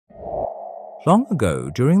Long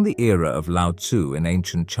ago, during the era of Lao Tzu in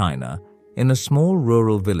ancient China, in a small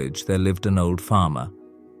rural village there lived an old farmer.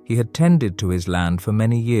 He had tended to his land for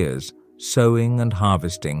many years, sowing and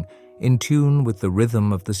harvesting, in tune with the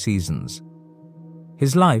rhythm of the seasons.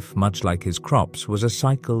 His life, much like his crops, was a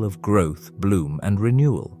cycle of growth, bloom, and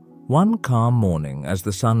renewal. One calm morning, as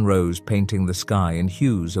the sun rose painting the sky in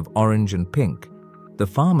hues of orange and pink, the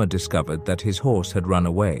farmer discovered that his horse had run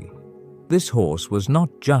away. This horse was not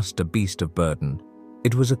just a beast of burden.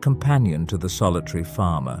 It was a companion to the solitary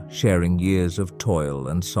farmer, sharing years of toil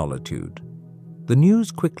and solitude. The news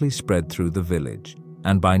quickly spread through the village,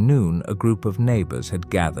 and by noon a group of neighbors had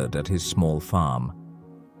gathered at his small farm.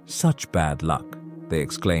 "Such bad luck," they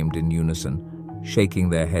exclaimed in unison, shaking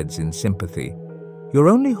their heads in sympathy. "Your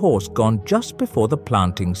only horse gone just before the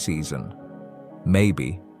planting season."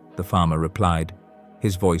 "Maybe," the farmer replied,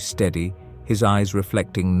 his voice steady, his eyes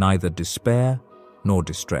reflecting neither despair nor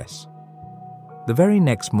distress. The very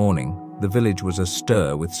next morning, the village was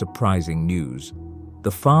astir with surprising news.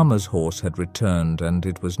 The farmer's horse had returned, and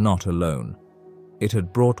it was not alone. It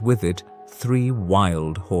had brought with it 3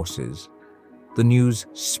 wild horses. The news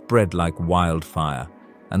spread like wildfire,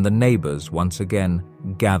 and the neighbors once again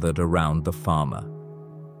gathered around the farmer.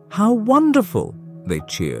 "How wonderful!" they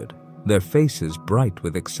cheered, their faces bright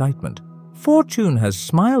with excitement. "Fortune has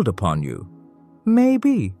smiled upon you."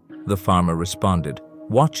 "Maybe," the farmer responded,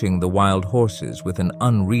 watching the wild horses with an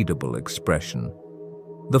unreadable expression.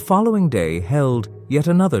 The following day held yet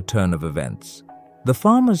another turn of events. The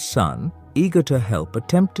farmer's son, eager to help,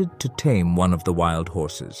 attempted to tame one of the wild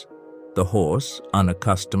horses. The horse,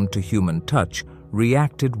 unaccustomed to human touch,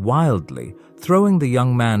 reacted wildly, throwing the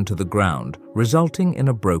young man to the ground, resulting in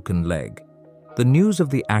a broken leg. The news of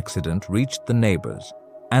the accident reached the neighbors,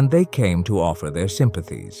 and they came to offer their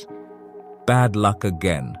sympathies. "Bad luck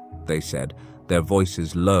again," they said, their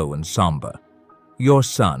voices low and somber. "Your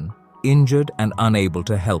son, injured and unable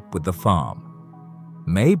to help with the farm."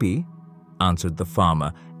 "Maybe," answered the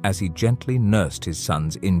farmer as he gently nursed his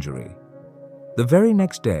son's injury. The very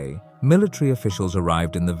next day, military officials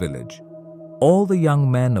arrived in the village. All the young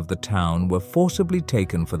men of the town were forcibly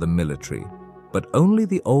taken for the military, but only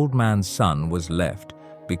the old man's son was left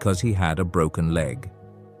because he had a broken leg.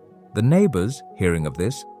 The neighbors, hearing of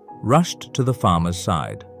this, rushed to the farmer's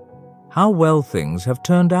side. "How well things have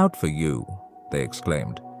turned out for you," they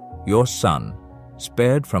exclaimed. "Your son,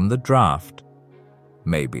 spared from the draft."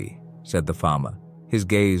 "Maybe," said the farmer, his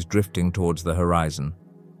gaze drifting towards the horizon.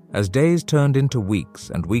 As days turned into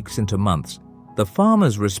weeks and weeks into months, the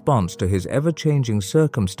farmer's response to his ever-changing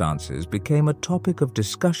circumstances became a topic of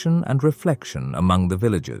discussion and reflection among the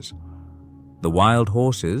villagers. The wild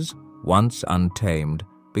horses, once untamed,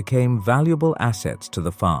 became valuable assets to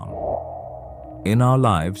the farm. In our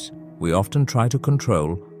lives, we often try to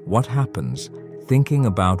control what happens, thinking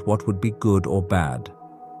about what would be good or bad.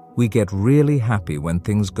 We get really happy when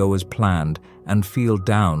things go as planned and feel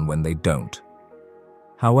down when they don't.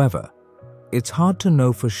 However, it's hard to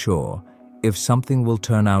know for sure if something will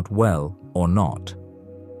turn out well or not.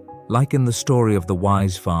 Like in the story of the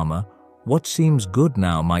wise farmer, what seems good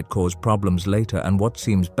now might cause problems later, and what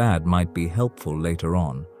seems bad might be helpful later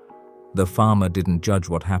on. The farmer didn't judge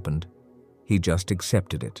what happened. He just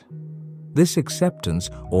accepted it. This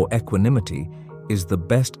acceptance, or equanimity, is the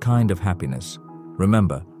best kind of happiness.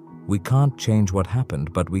 Remember, we can't change what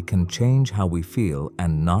happened, but we can change how we feel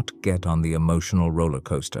and not get on the emotional roller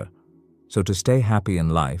coaster. So to stay happy in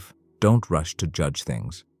life, don't rush to judge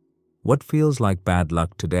things. What feels like bad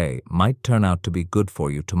luck today might turn out to be good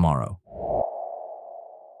for you tomorrow.